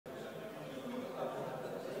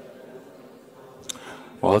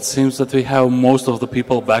Well, it seems that we have most of the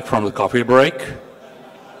people back from the coffee break.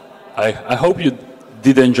 I hope you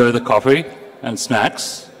did enjoy the coffee and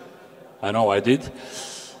snacks. I know I did.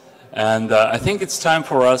 And I think it's time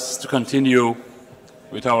for us to continue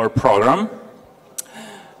with our program.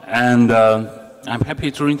 And I'm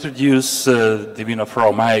happy to introduce Divina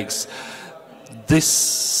Frau-Meigs. This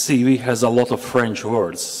CV has a lot of French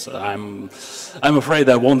words. I'm afraid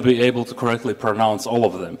I won't be able to correctly pronounce all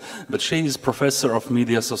of them. But she is professor of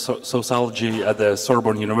media sociology at the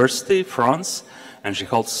Sorbonne University, France, and she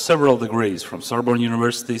holds several degrees from Sorbonne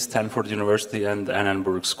University, Stanford University, and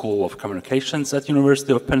Annenberg School of Communications at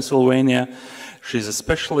University of Pennsylvania. She is a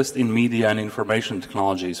specialist in media and information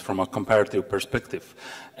technologies from a comparative perspective,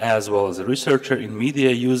 as well as a researcher in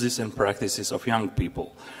media uses and practices of young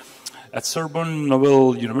people. At Sorbonne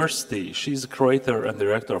Nouvelle University, she's the curator and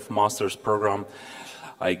director of master's program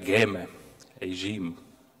AGEM,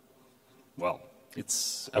 well,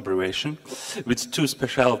 it's abbreviation, with two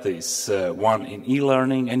specialties, one in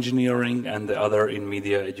e-learning engineering and the other in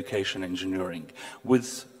media education engineering,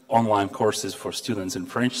 with online courses for students in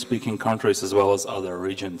French-speaking countries as well as other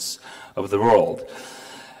regions of the world.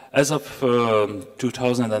 As of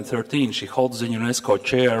 2013, she holds the UNESCO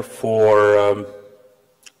chair for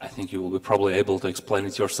I think you will be probably able to explain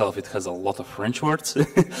it yourself. It has a lot of French words.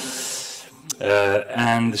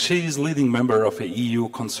 And she is leading member of a EU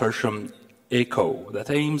consortium, ECO, that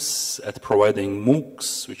aims at providing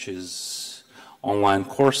MOOCs, which is online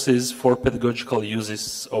courses for pedagogical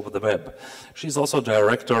uses of the web. She's also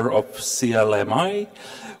director of CLMI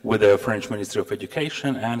with the French Ministry of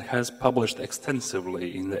Education and has published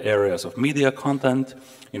extensively in the areas of media content,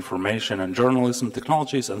 information and journalism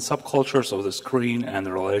technologies, and subcultures of the screen and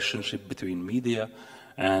the relationship between media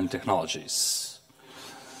and technologies.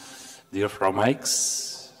 Dear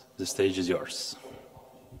Frau-Meigs, the stage is yours.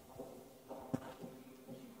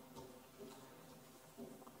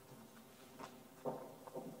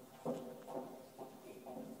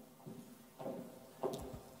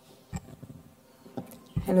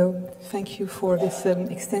 Hello, thank you for this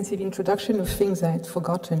extensive introduction of things I had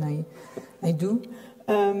forgotten I do.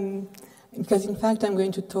 Because in fact I'm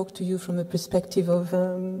going to talk to you from the perspective of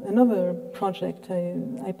another project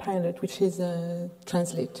I pilot, which is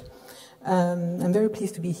Translate. I'm very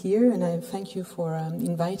pleased to be here and I thank you for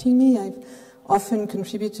inviting me. I've often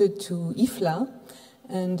contributed to IFLA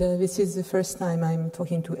and this is the first time I'm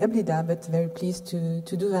talking to EBLIDA, but very pleased to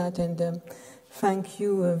do that. And thank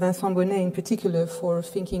you, Vincent Bonnet in particular, for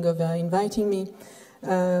thinking of inviting me.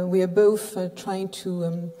 We are both trying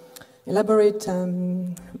to elaborate a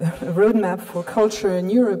roadmap for culture in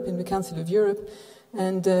Europe, in the Council of Europe,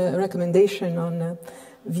 and a recommendation on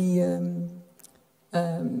the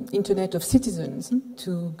Internet of Citizens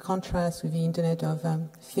to contrast with the Internet of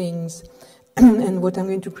Things. And what I'm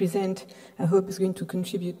going to present, I hope, is going to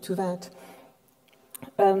contribute to that.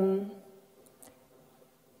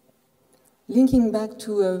 Linking back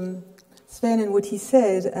to Sven and what he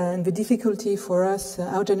said, and the difficulty for us,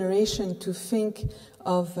 our generation, to think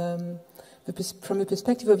of from the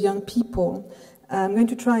perspective of young people, I'm going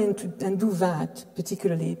to try and do that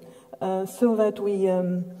particularly, so that we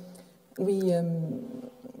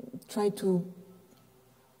try to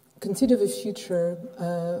consider the future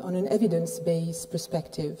on an evidence-based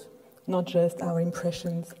perspective, not just our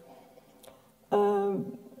impressions.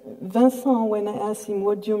 Vincent, when I asked him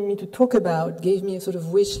what do you want me to talk about, gave me a sort of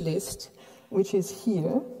wish list, which is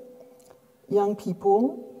here: young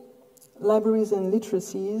people, libraries and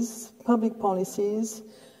literacies, public policies,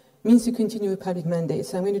 means to continue with public mandates.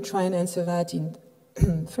 So I'm going to try and answer that in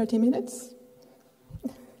 30 minutes.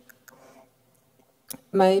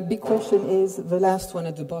 My big question is the last one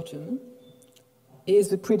at the bottom. Is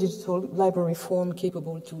the pre-digital library form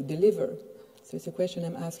capable to deliver? So it's a question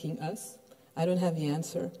I'm asking us. I don't have the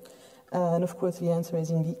answer. And of course, the answer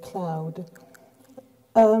is in the cloud.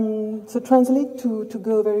 So Translate, to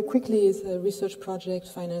go very quickly, is a research project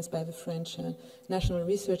financed by the French National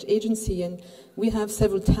Research Agency, and we have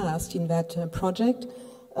several tasks in that project.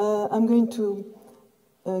 I'm going to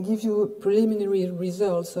give you preliminary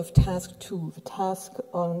results of task 2, the task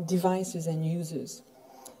on devices and users.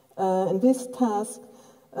 And this task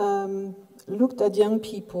looked at young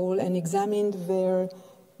people and examined their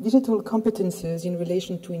digital competences in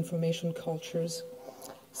relation to information cultures.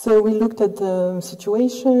 So we looked at the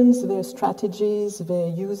situations, their strategies, their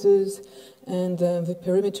users, and the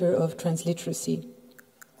perimeter of transliteracy.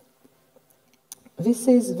 This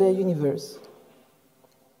is their universe.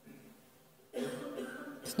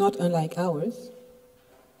 It's not unlike ours.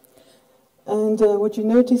 And what you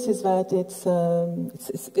notice is that it's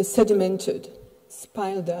sedimented. it's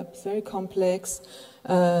piled up, it's very complex,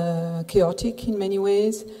 chaotic in many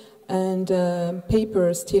ways, and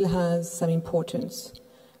paper still has some importance.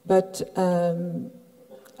 But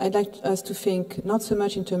I'd like us to think not so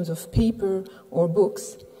much in terms of paper or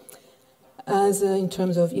books, as in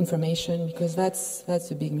terms of information, because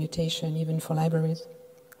that's a big mutation even for libraries.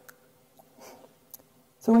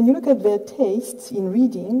 So when you look at their tastes in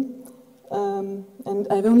reading, and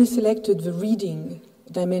I've only selected the reading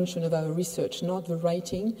dimension of our research, not the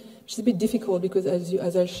writing, which is a bit difficult because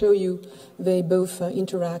as I'll show you, they both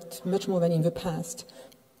interact much more than in the past.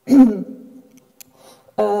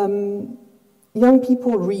 Young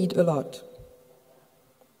people read a lot.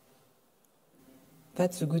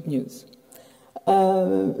 That's the good news.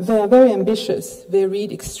 They are very ambitious. They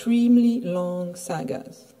read extremely long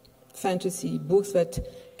sagas, fantasy, books that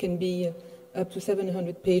can be up to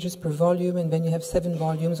 700 pages per volume, and then you have 7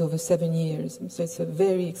 volumes over 7 years. So it's a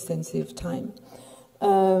very extensive time.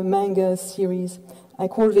 Manga series. I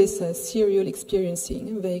call this serial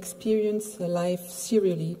experiencing. They experience life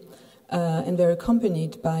serially, and they're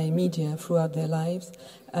accompanied by media throughout their lives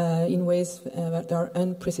in ways that are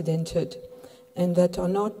unprecedented and that are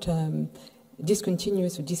not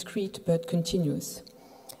discontinuous or discrete, but continuous.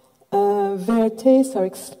 Their tastes are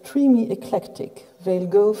extremely eclectic. They'll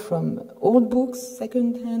go from old books,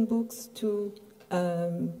 second-hand books, to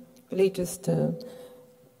latest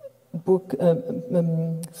book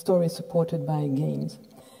stories supported by games.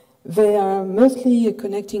 They are mostly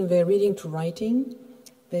connecting their reading to writing.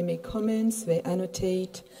 They make comments, they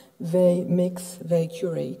annotate, they mix, they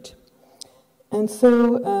curate. And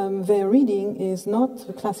so their reading is not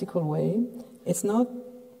the classical way. It's not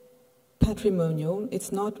patrimonial,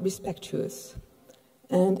 it's not respectuous,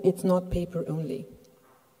 and it's not paper only.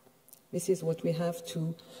 This is what we have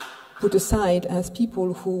to put aside as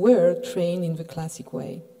people who were trained in the classic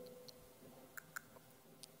way.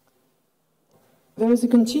 There is a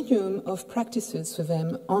continuum of practices for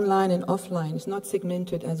them, online and offline. It's not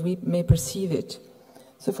segmented as we may perceive it.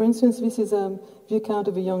 So, for instance, this is the account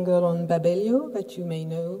of a young girl on Babelio that you may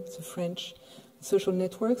know. It's a French social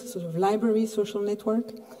network, a sort of library social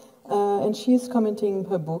network. And she is commenting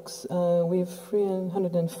her books with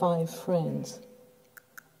 305 friends.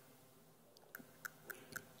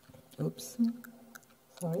 Oops,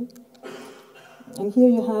 sorry. And here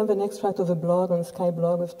you have an extract of a blog on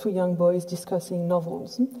Skyblog with 2 young boys discussing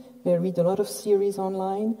novels. They read a lot of series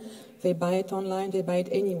online. They buy it online, they buy it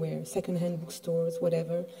anywhere, second-hand bookstores,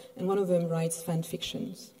 whatever. And one of them writes fan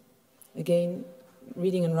fictions. Again,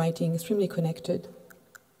 reading and writing extremely connected.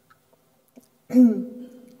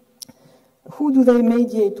 Who do they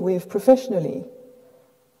mediate with professionally?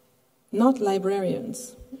 Not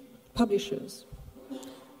librarians, publishers.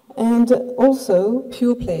 And also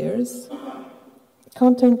pure players,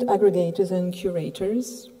 content aggregators and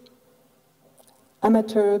curators,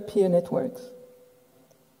 amateur peer networks.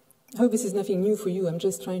 I hope this is nothing new for you. I'm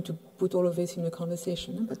just trying to put all of this in a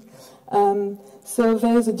conversation. But, so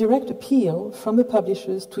there's a direct appeal from the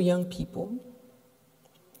publishers to young people,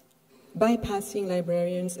 bypassing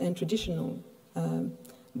librarians and traditional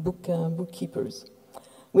bookkeepers,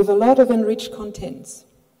 with a lot of enriched contents,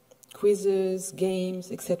 quizzes, games,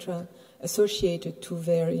 etc., associated to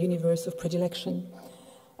their universe of predilection.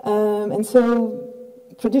 And so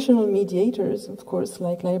traditional mediators, of course,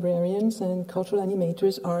 like librarians and cultural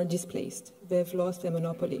animators, are displaced. They've lost their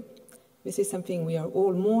monopoly. This is something we are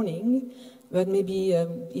all mourning, but maybe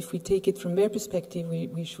if we take it from their perspective,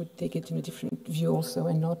 we should take it in a different view also,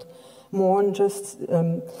 and not mourn, just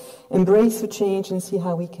embrace the change and see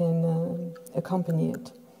how we can accompany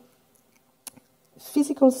it.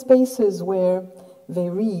 Physical spaces where they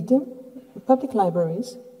read, public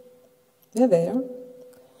libraries, they're there.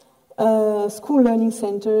 School learning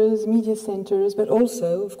centers, media centers, but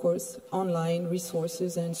also, of course, online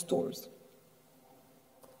resources and stores.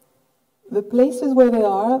 The places where they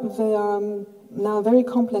are now very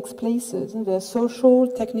complex places. They're social,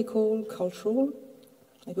 technical, cultural,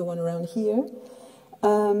 like the one around here.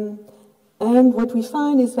 And what we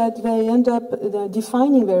find is that they end up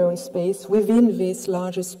defining their own space within this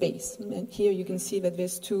larger space. And here you can see that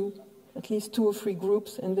there's at least two or three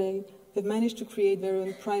groups, and they've managed to create their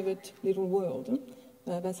own private little world.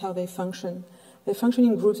 That's how they function. They function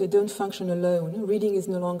in groups, they don't function alone. Reading is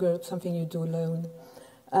no longer something you do alone.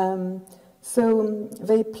 So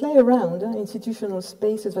they play around institutional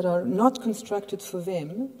spaces that are not constructed for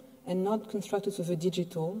them and not constructed for the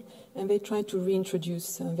digital, and they try to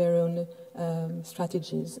reintroduce their own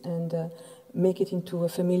strategies and make it into a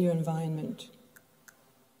familiar environment.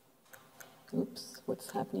 Oops,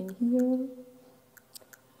 what's happening here?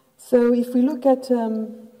 So if we look at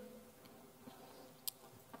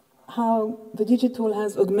how the digital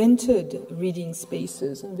has augmented reading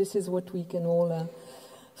spaces, and this is what we can all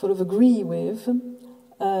sort of agree with.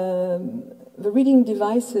 The reading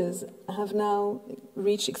devices have now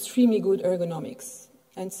reached extremely good ergonomics,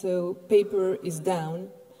 and so paper is down,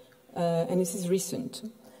 and this is recent.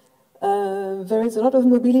 There is a lot of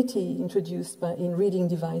mobility introduced in reading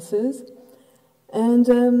devices, and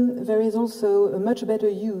there is also a much better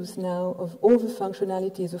use now of all the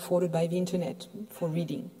functionalities afforded by the internet for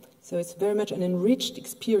reading. So it's very much an enriched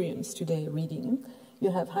experience today, reading.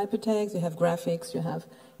 You have hypertext, you have graphics, you have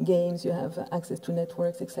games, you have access to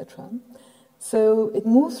networks, etc. So it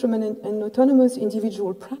moves from an autonomous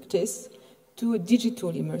individual practice to a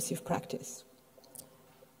digital immersive practice.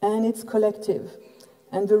 And it's collective.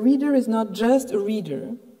 And the reader is not just a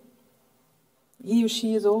reader. He or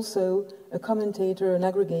she is also a commentator, an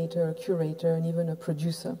aggregator, a curator, and even a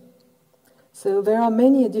producer. So there are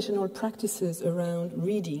many additional practices around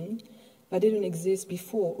reading that didn't exist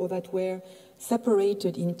before, or that were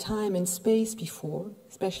separated in time and space before,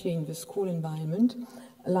 especially in the school environment,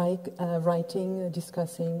 like writing,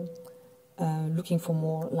 discussing, looking for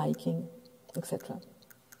more, liking, etc.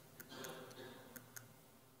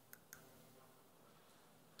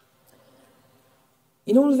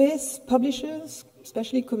 In all this, publishers,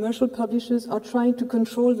 especially commercial publishers, are trying to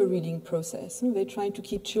control the reading process. They're trying to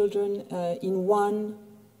keep children in one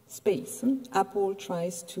space. Apple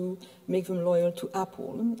tries to make them loyal to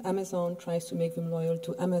Apple. Amazon tries to make them loyal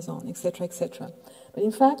to Amazon, etc., etc. But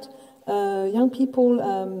in fact, young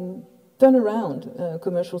people turn around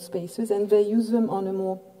commercial spaces and they use them on a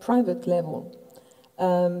more private level.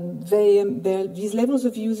 These levels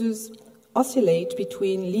of users oscillate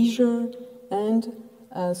between leisure and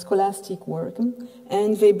scholastic work,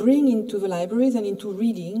 and they bring into the libraries and into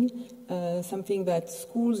reading something that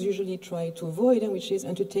schools usually try to avoid, which is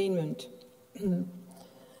entertainment.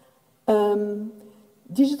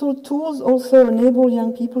 Digital tools also enable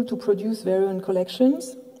young people to produce their own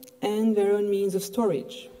collections and their own means of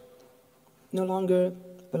storage. No longer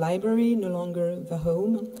the library, no longer the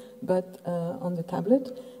home, but on the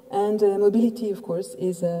tablet. And mobility, of course,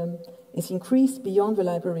 is increased beyond the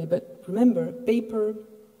library. But remember, paper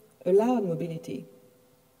allowed mobility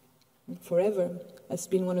forever. Has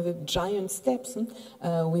been one of the giant steps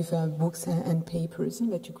with books and papers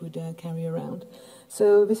that you could carry around.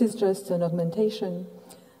 So this is just an augmentation.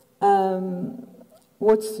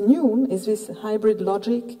 What's new is this hybrid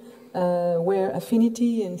logic where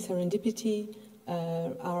affinity and serendipity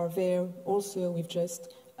are there also with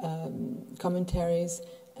just commentaries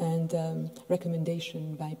and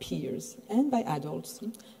recommendation by peers and by adults.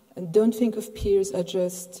 And don't think of peers as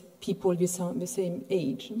just people the same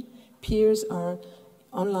age. Peers are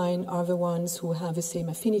online are the ones who have the same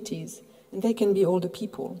affinities, and they can be older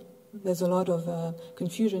people. There's a lot of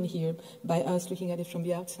confusion here by us looking at it from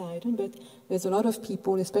the outside, but there's a lot of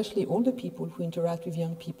people, especially older people, who interact with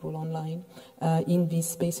young people online in these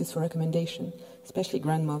spaces for recommendation, especially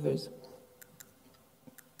grandmothers.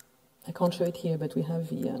 I can't show it here, but we have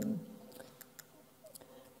the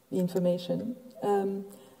information.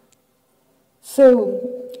 So,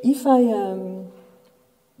 if I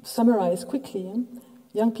summarize quickly,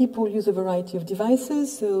 young people use a variety of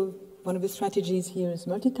devices. So one of the strategies here is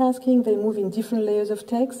multitasking. They move in different layers of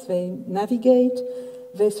text. They navigate.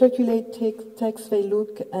 They circulate text. They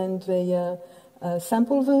look and they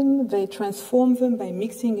sample them. They transform them by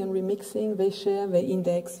mixing and remixing. They share. They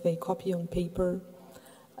index. They copy on paper.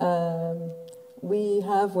 We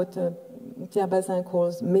have what Pierre Bazin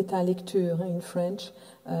calls meta-lecture in French,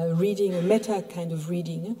 reading, a meta kind of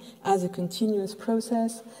reading, as a continuous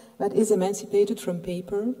process that is emancipated from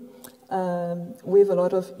paper with a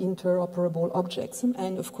lot of interoperable objects.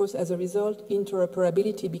 And of course, as a result,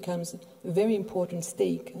 interoperability becomes a very important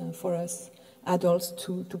stake for us adults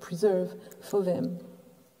to preserve for them.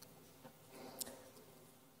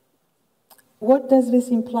 What does this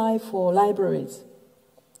imply for libraries?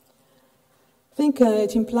 I think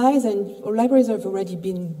it implies, and libraries have already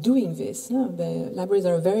been doing this. The libraries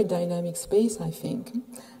are a very dynamic space, I think,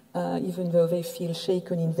 even though they feel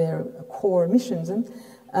shaken in their core missions.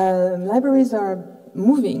 Libraries are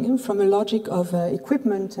moving from a logic of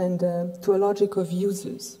equipment and to a logic of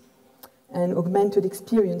users and augmented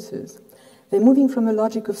experiences. They're moving from a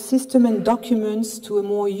logic of system and documents to a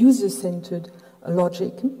more user-centered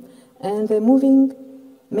logic. And they're moving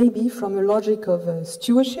maybe from a logic of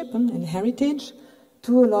stewardship and heritage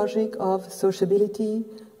to a logic of sociability,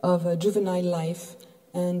 of juvenile life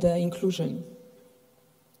and inclusion.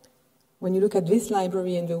 when you look at this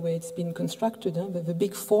library and the way it's been constructed, the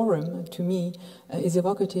big forum, to me, is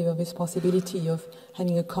evocative of this possibility of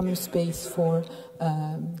having a common space for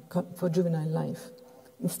juvenile life,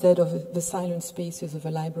 instead of the silent spaces of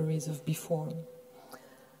the libraries of before.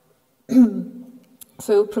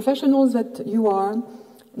 So professionals that you are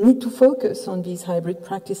need to focus on these hybrid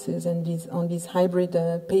practices and on these hybrid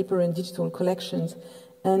paper and digital collections,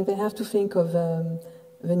 and they have to think of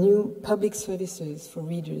the new public services for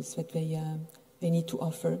readers that they need to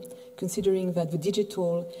offer, considering that the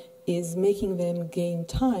digital is making them gain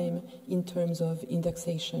time in terms of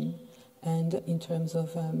indexation and in terms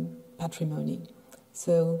of patrimony.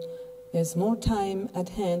 So there's more time at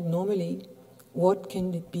hand normally. What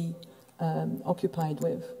can it be occupied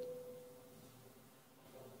with?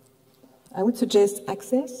 I would suggest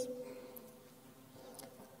access.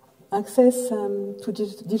 Access to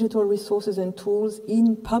digital resources and tools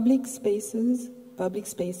in public spaces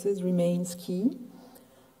remains key.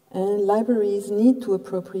 And libraries need to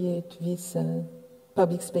appropriate these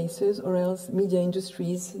public spaces, or else media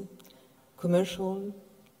industries, commercial,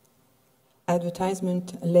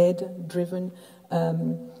 advertisement-led, driven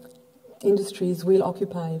industries will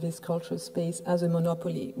occupy this cultural space as a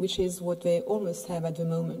monopoly, which is what they almost have at the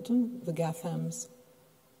moment, the GAFAMs.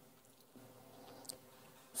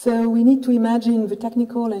 So we need to imagine the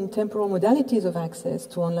technical and temporal modalities of access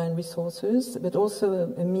to online resources, but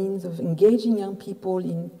also a means of engaging young people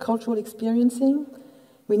in cultural experiencing.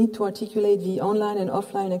 We need to articulate the online and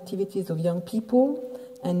offline activities of young people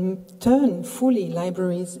and turn fully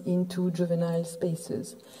libraries into juvenile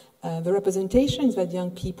spaces. The representations that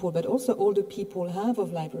young people, but also older people have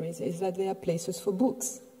of libraries is that they are places for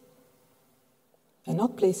books, and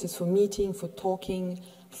not places for meeting, for talking,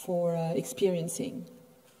 for experiencing.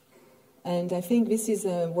 And I think this is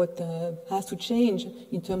what has to change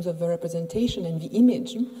in terms of the representation and the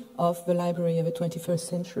image of the library of the 21st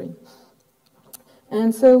century.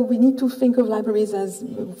 And so we need to think of libraries as,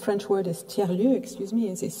 the French word is tiers-lieu,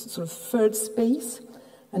 as this sort of third space,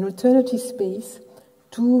 an alternative space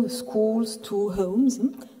to schools, to homes,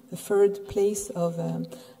 the third place of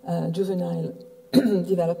juvenile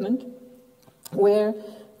development, where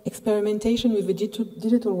experimentation with the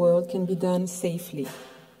digital world can be done safely,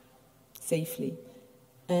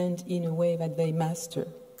 and in a way that they master.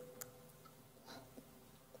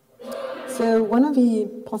 So one of the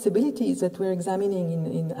possibilities that we're examining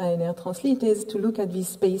in ANR Translate is to look at these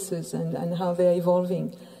spaces and how they're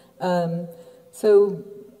evolving.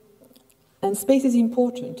 And space is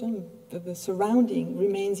important. The surrounding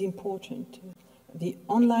remains important. The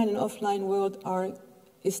online and offline world are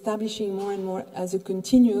establishing more and more as a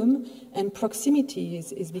continuum, and proximity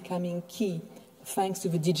is becoming key thanks to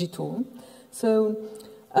the digital. So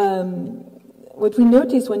what we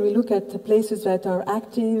notice when we look at the places that are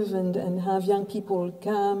active and have young people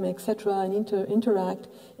come, etc., and interact,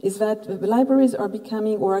 is that the libraries are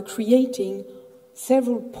becoming or are creating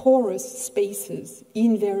several porous spaces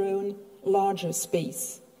in their own larger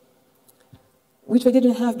space, which they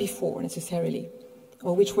didn't have before necessarily,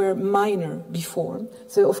 or which were minor before.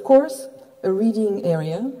 So, of course, a reading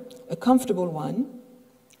area, a comfortable one.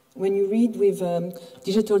 When you read with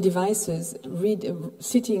digital devices,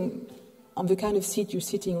 sitting on the kind of seat you're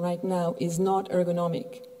sitting right now is not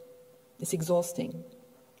ergonomic. It's exhausting.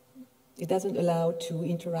 It doesn't allow to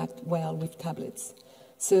interact well with tablets.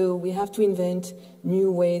 So we have to invent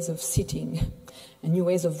new ways of sitting and new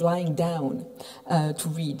ways of lying down to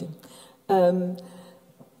read.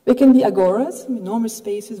 They can be agoras, enormous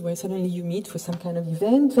spaces where suddenly you meet for some kind of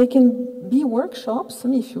event. They can be workshops.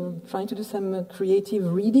 If you're trying to do some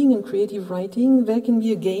creative reading and creative writing, there can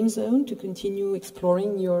be a game zone to continue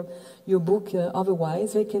exploring your book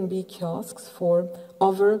otherwise. There can be kiosks for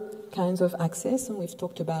other kinds of access. And we've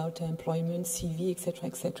talked about employment, CV, etc.,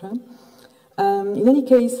 etc. In any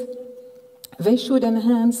case, they should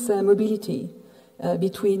enhance mobility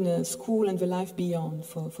between school and the life beyond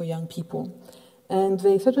for young people. And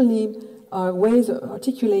they certainly are ways of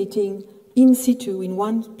articulating in situ, in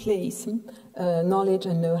one place, knowledge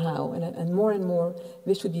and know-how. And more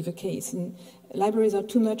this should be the case. And libraries are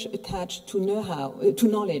too much attached to know-how, to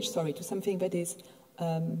knowledge, to something that is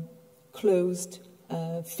closed,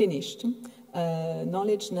 finished.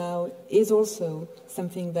 Knowledge now is also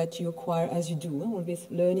something that you acquire as you do. All this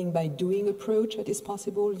learning by doing approach that is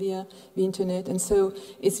possible via the internet. And so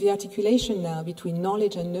it's the articulation now between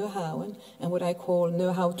knowledge and know-how, and what I call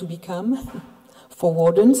know-how to become, for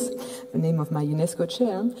wardens, the name of my UNESCO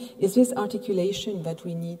chair, is this articulation that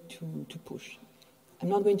we need to push. I'm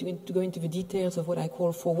not going to go into the details of what I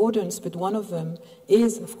call for wardens, but one of them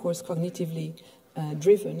is, of course, cognitively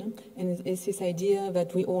driven, and it's this idea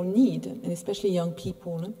that we all need, and especially young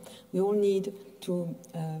people, we all need to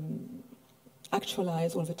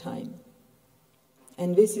actualize all the time.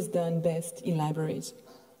 And this is done best in libraries,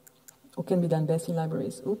 or can be done best in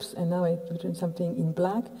libraries. Oops, and now I've written something in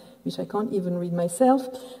black, which I can't even read myself.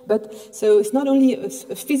 But so it's not only a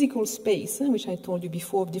physical space, which I told you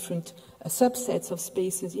before, of different subsets of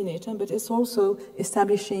spaces in it, but it's also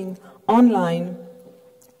establishing online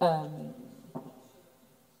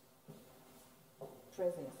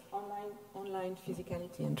presence, online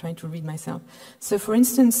physicality. I'm trying to read myself. So, for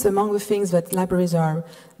instance, among the things that libraries are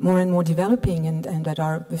more and more developing and that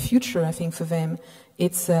are the future, I think, for them,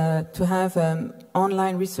 it's to have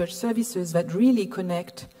online research services that really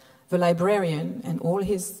connect the librarian and all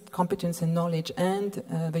his competence and knowledge and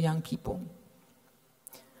the young people.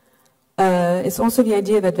 It's also the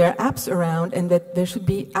idea that there are apps around and that there should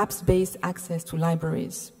be apps-based access to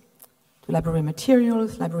libraries, to library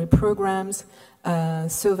materials, library programs,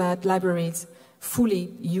 so that libraries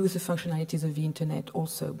fully use the functionalities of the internet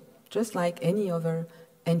also, just like any other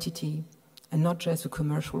entity and not just a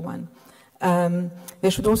commercial one. There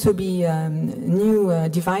should also be new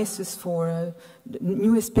devices for,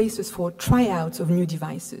 new spaces for tryouts of new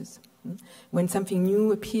devices. When something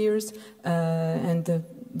new appears and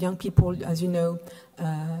young people, as you know,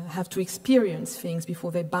 have to experience things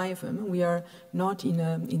before they buy them. We are not in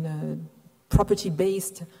a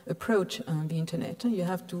property-based approach on the internet. You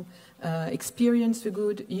have to experience the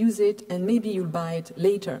good, use it, and maybe you'll buy it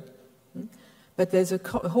later. But there's a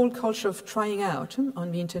whole culture of trying out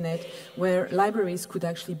on the internet where libraries could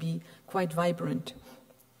actually be quite vibrant.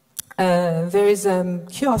 There is a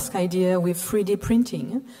kiosk idea with 3D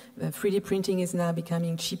printing. 3D printing is now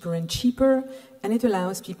becoming cheaper and cheaper, and it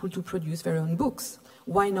allows people to produce their own books.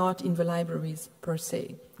 Why not in the libraries per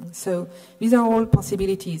se? So these are all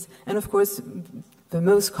possibilities. And of course, the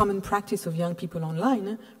most common practice of young people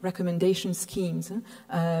online, recommendation schemes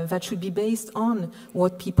that should be based on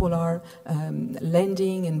what people are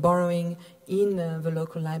lending and borrowing in the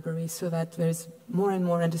local library, so that there's more and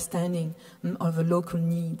more understanding of the local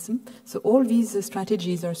needs. So all these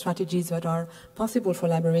strategies are strategies that are possible for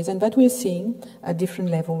libraries and that we're seeing at different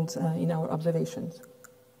levels in our observations.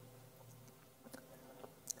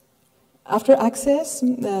 After access,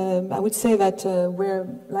 I would say that where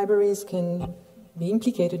libraries can be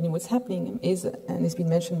implicated in what's happening is, and it's been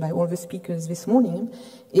mentioned by all the speakers this morning,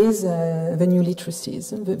 is the new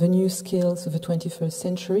literacies, the new skills of the 21st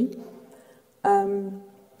century. I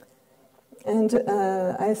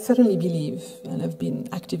certainly believe, and I've been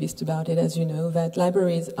activist about it, as you know, that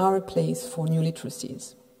libraries are a place for new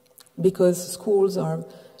literacies, because schools are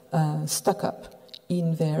stuck up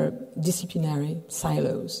in their disciplinary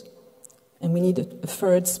silos. And we need a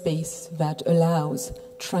third space that allows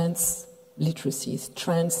trans-literacies,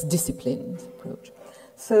 trans-discipline approach.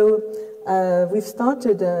 So we've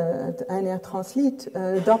started at ANR Translit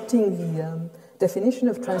adopting the definition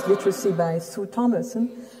of transliteracy by Sue Thomas.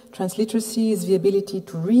 Transliteracy is the ability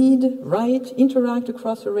to read, write, interact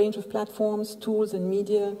across a range of platforms, tools, and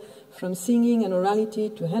media, from singing and orality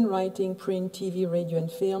to handwriting, print, TV, radio,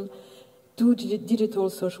 and film, to digital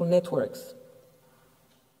social networks.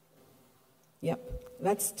 Yep,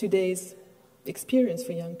 that's today's experience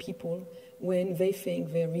for young people when they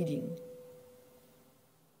think they're reading.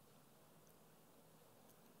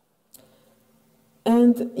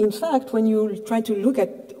 And in fact, when you try to look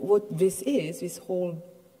at what this is, this whole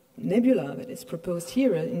nebula that is proposed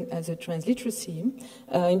here as a transliteracy,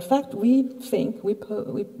 in fact, we think, we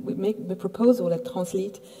make the proposal at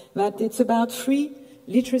Translit that it's about three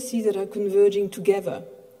literacies that are converging together.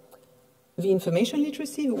 The information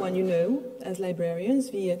literacy, the one you know as librarians,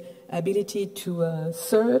 the ability to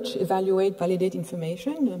search, evaluate, validate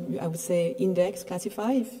information, I would say index,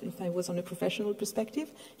 classify, if I was on a professional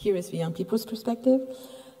perspective. Here is the young people's perspective.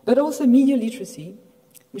 But also media literacy,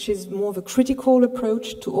 which is more of a critical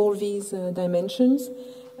approach to all these dimensions,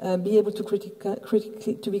 be able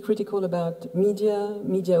to be critical about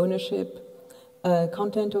media ownership,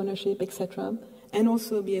 content ownership, etc., and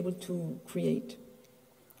also be able to create.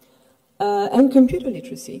 And computer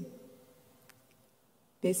literacy.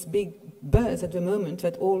 This big buzz at the moment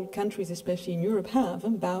that all countries, especially in Europe, have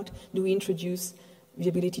about do we introduce the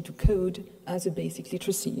ability to code as a basic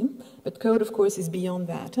literacy. But code, of course, is beyond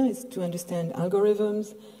that. It's to understand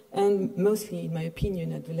algorithms and mostly, in my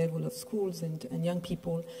opinion, at the level of schools and young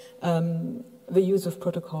people, the use of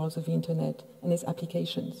protocols of the internet and its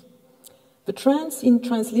applications. The trans in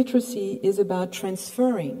transliteracy is about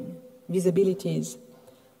transferring these abilities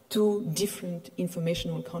to different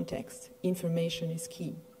informational contexts. Information is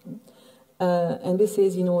key. And this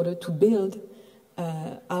is in order to build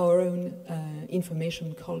our own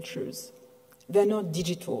information cultures. They're not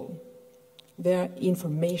digital, they're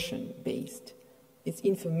information-based. It's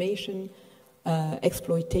information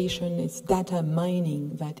exploitation, it's data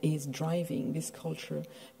mining that is driving this culture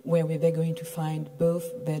where they're going to find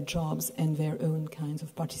both their jobs and their own kinds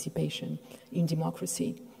of participation in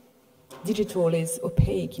democracy. Digital is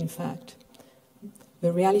opaque, in fact.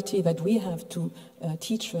 The reality that we have to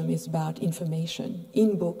teach them is about information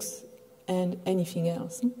in books and anything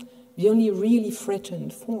else. The only really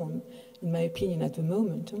threatened form, in my opinion, at the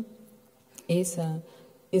moment, is the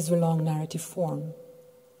long narrative form.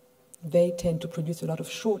 They tend to produce a lot of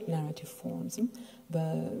short narrative forms.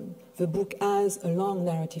 The book as a long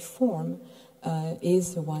narrative form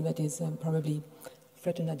is the one that is probably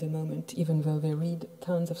threatened at the moment, even though they read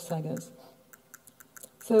tons of sagas.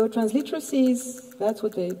 So transliteracies, that's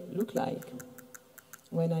what they look like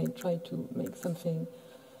when I try to make something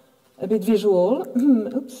a bit visual.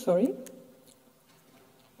 Oops, sorry.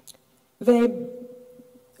 They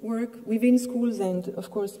work within schools and, of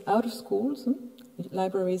course, out of schools.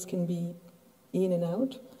 Libraries can be in and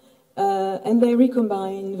out. And they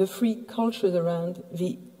recombine the three cultures around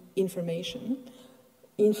the information.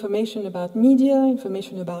 Information about media,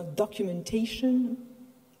 information about documentation,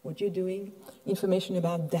 what you're doing, information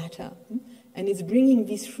about data. And it's bringing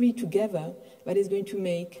these three together that is going to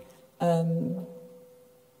make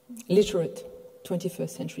literate 21st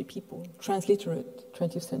century people, transliterate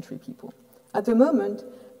 20th century people. At the moment,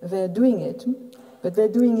 they're doing it, but they're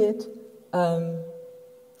doing it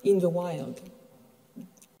in the wild.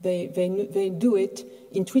 They do it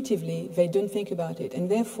intuitively, they don't think about it, and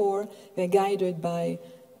therefore they're guided by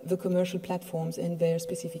the commercial platforms and their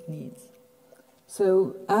specific needs.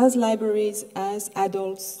 So as libraries, as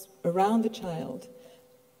adults around the child,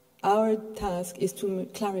 our task is to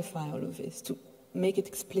clarify all of this, to make it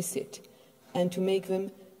explicit, and to make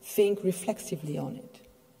them think reflexively on it,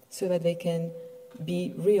 so that they can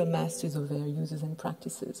be real masters of their uses and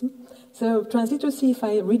practices. So transliteracy, if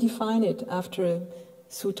I redefine it after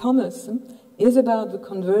Sue Thomas, is about the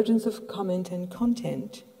convergence of comment and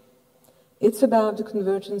content. It's about the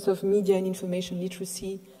convergence of media and information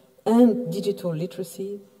literacy and digital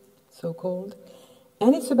literacy, so-called.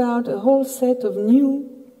 And it's about a whole set of new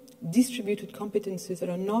distributed competencies that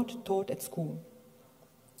are not taught at school.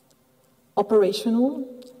 Operational,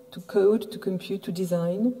 to code, to compute, to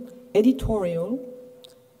design. Editorial,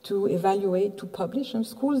 to evaluate, to publish. And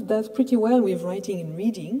schools does pretty well with writing and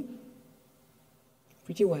reading.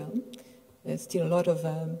 Pretty well. There's still a lot of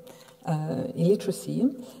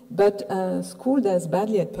illiteracy. But school does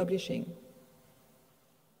badly at publishing.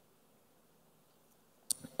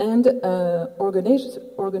 And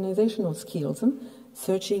organizational skills,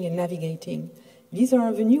 searching and navigating. These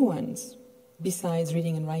are the new ones, besides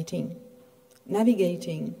reading and writing.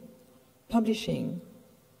 Navigating, publishing.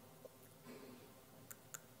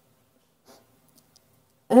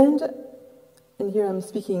 And here I'm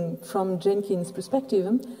speaking from Jenkins'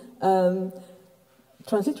 perspective,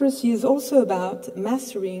 transliteracy is also about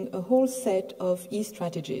mastering a whole set of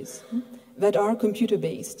e-strategies that are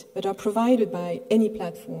computer-based, that are provided by any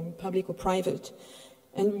platform, public or private.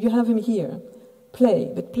 And you have them here. Play,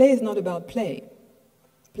 but play is not about play.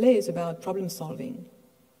 Play is about problem solving.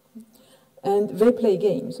 And they play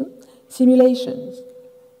games. Simulations.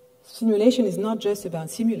 Simulation is not just about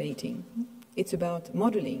simulating. It's about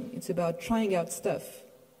modeling. It's about trying out stuff,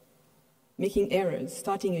 making errors,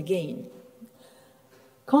 starting again.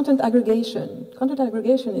 Content aggregation. Content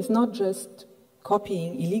aggregation is not just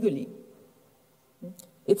copying illegally.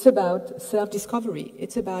 It's about self-discovery.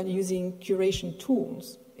 It's about using curation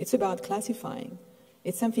tools. It's about classifying.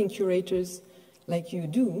 It's something curators like you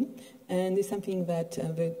do, and it's something that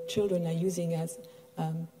the children are using as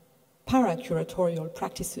para-curatorial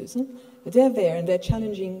practices. But they're there, and they're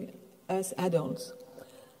challenging us adults.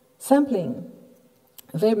 Sampling.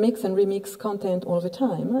 They mix and remix content all the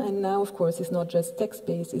time, and now, of course, it's not just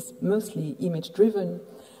text-based, it's mostly image-driven.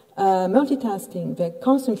 Multitasking, they're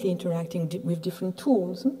constantly interacting with different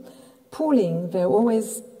tools. Pooling, they're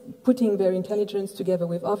always putting their intelligence together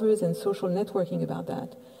with others and social networking about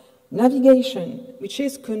that. Navigation, which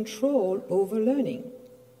is control over learning.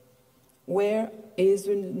 Where is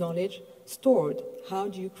the knowledge stored? How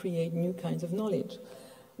do you create new kinds of knowledge?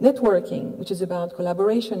 Networking, which is about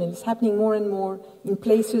collaboration, and it's happening more and more in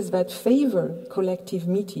places that favor collective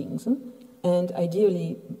meetings and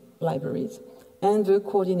ideally libraries. And the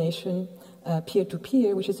coordination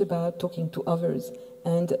peer-to-peer, which is about talking to others.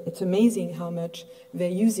 And it's amazing how much they're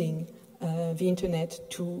using the internet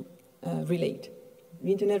to relate.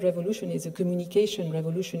 The internet revolution is a communication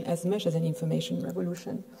revolution as much as an information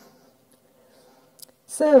revolution.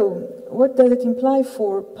 So, what does it imply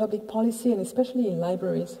for public policy, and especially in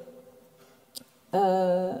libraries?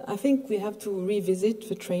 I think we have to revisit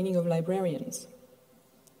the training of librarians.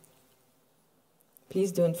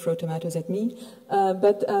 Please don't throw tomatoes at me,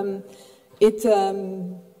 but it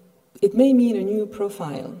may mean a new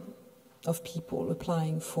profile of people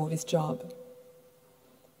applying for this job.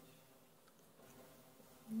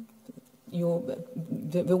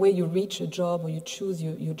 The way you reach a job or you choose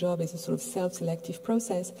your job is a sort of self-selective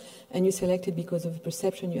process, and you select it because of the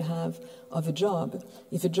perception you have of a job.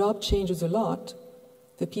 If a job changes a lot,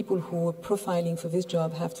 the people who are profiling for this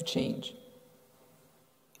job have to change.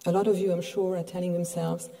 A lot of you, I'm sure, are telling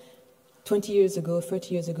themselves, 20 years ago,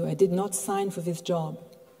 30 years ago, I did not sign for this job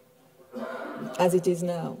as it is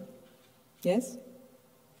now. Yes?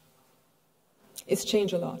 It's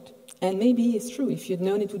changed a lot. And maybe it's true, if you'd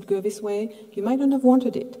known it would go this way, you might not have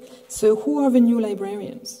wanted it. So who are the new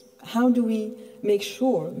librarians? How do we make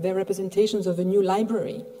sure their representations of a new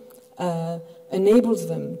library enables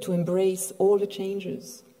them to embrace all the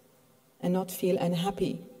changes and not feel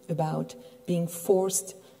unhappy about being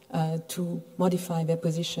forced to modify their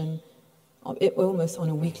position almost on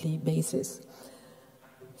a weekly basis?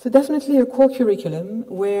 So definitely a core curriculum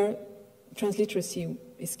where transliteracy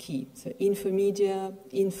is key. So info media,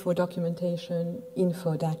 info documentation,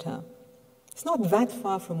 info data. It's not that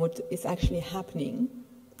far from what is actually happening,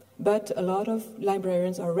 but a lot of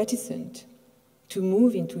librarians are reticent to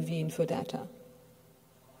move into the info data.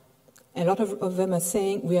 A lot of them are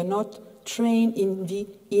saying we are not trained in the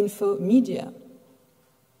info media.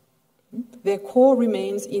 Their core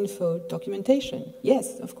remains info documentation.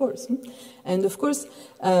 Yes, of course. And of course,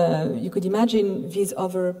 you could imagine these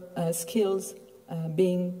other skills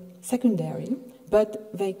being secondary,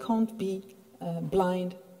 but they can't be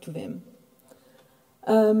blind to them.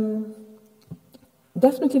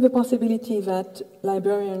 Definitely the possibility that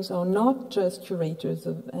librarians are not just curators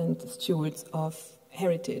and stewards of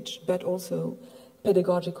heritage, but also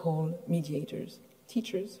pedagogical mediators,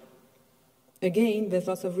 teachers. Again, there's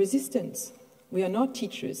lots of resistance. We are not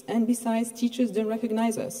teachers, and besides, teachers don't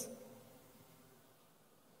recognize us.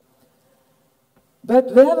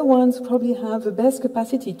 But they are the ones who probably have the best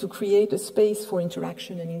capacity to create a space for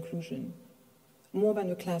interaction and inclusion, more than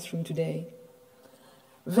the classroom today.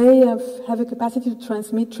 They have a capacity to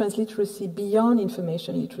transmit transliteracy beyond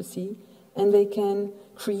information literacy, and they can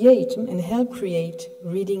create and help create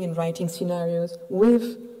reading and writing scenarios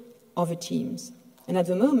with other teams. And at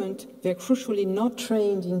the moment, they're crucially not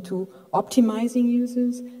trained into optimizing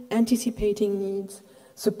users, anticipating needs,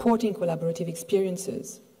 supporting collaborative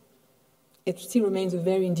experiences. It still remains a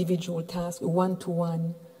very individual task, a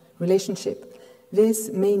one-to-one relationship. This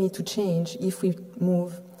may need to change if we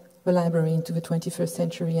move the library into the 21st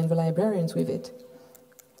century and the librarians with it.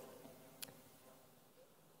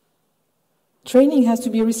 Training has to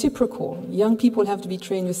be reciprocal. Young people have to be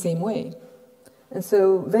trained the same way. And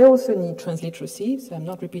so they also need transliteracy, so I'm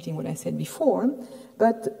not repeating what I said before,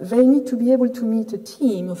 but they need to be able to meet a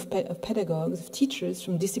team of pedagogues, of teachers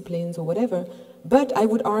from disciplines or whatever, but I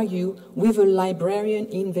would argue with a librarian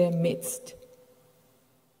in their midst.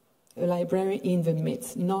 A librarian in the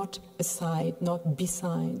midst, not aside, not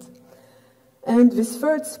beside. And this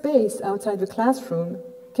third space outside the classroom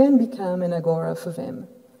can become an agora for them.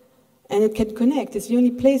 And it can connect, it's the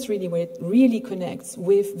only place really where it really connects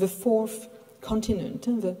with the fourth continent,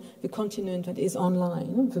 the continent that is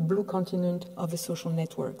online, the blue continent of the social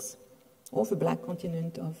networks, or the black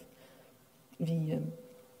continent of the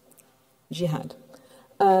jihad,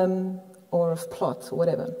 or of plots, or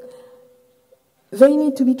whatever. They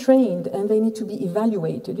need to be trained and they need to be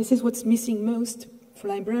evaluated. This is what's missing most for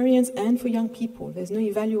librarians and for young people. There's no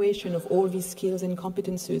evaluation of all these skills and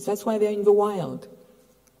competences. That's why they're in the wild.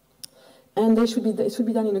 And it should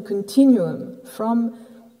be done in a continuum from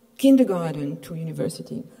kindergarten to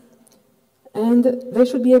university. And they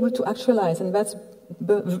should be able to actualize, and that's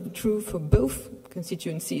true for both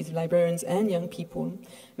constituencies, librarians and young people.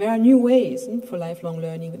 There are new ways for lifelong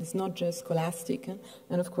learning. It's not just scholastic.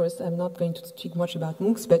 And of course, I'm not going to speak much about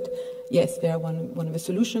MOOCs, but yes, they are one of the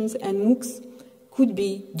solutions. And MOOCs could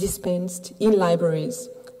be dispensed in libraries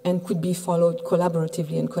and could be followed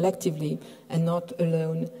collaboratively and collectively and not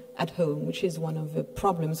alone at home, which is one of the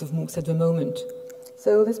problems of MOOCs at the moment.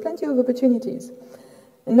 So there's plenty of opportunities.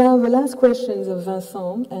 And now the last questions of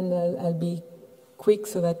Vincent, and I'll be quick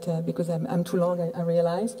so that, because I'm too long, I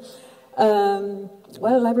realize. Well,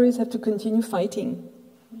 libraries have to continue fighting.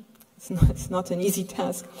 It's not an easy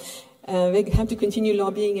task. They have to continue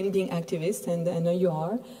lobbying and being activists, and I know you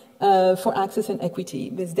are. for access and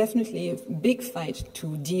equity. There's definitely a big fight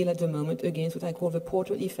to deal at the moment against what I call the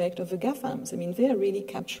portal effect of the GAFAMs. I mean, they're really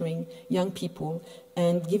capturing young people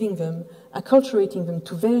and giving them, acculturating them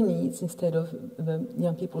to their needs instead of the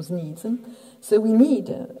young people's needs. So we need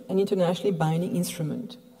an internationally binding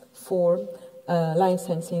instrument for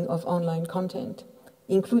licensing of online content,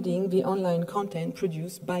 including the online content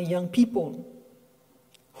produced by young people.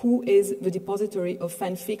 Who is the depository of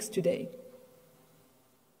fanfics today?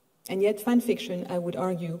 And yet fanfiction, I would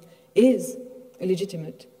argue, is a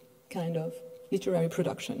legitimate kind of literary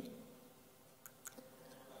production.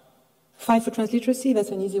 Fight for transliteracy, that's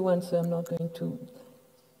an easy one, so I'm not going to.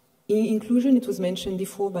 Inclusion, it was mentioned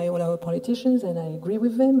before by all our politicians, and I agree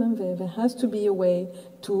with them. There has to be a way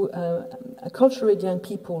to acculturate young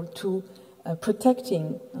people to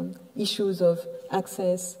protecting issues of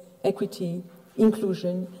access, equity,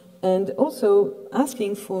 inclusion, and also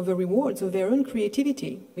asking for the rewards of their own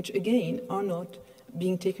creativity, which again are not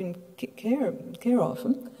being taken care of.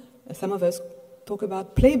 Some of us talk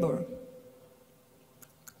about labor.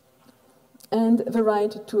 And the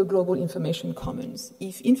right to a global information commons.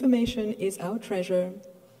 If information is our treasure,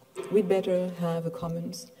 we better have a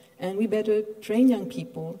commons, and we better train young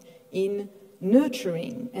people in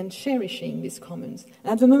nurturing and cherishing these commons.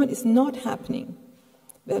 At the moment, it's not happening.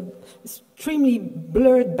 The extremely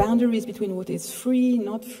blurred boundaries between what is free,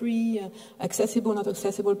 not free, accessible, not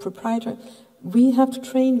accessible, proprietary. We have to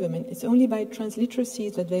train them, and it's only by transliteracy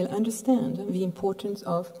that they'll understand the importance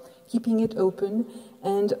of keeping it open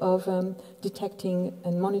and of detecting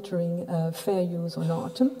and monitoring fair use or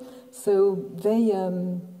not. So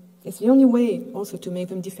it's the only way also to make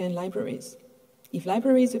them defend libraries. If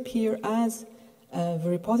libraries appear as the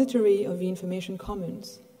repository of the information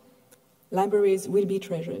commons, libraries will be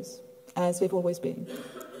treasures, as they've always been.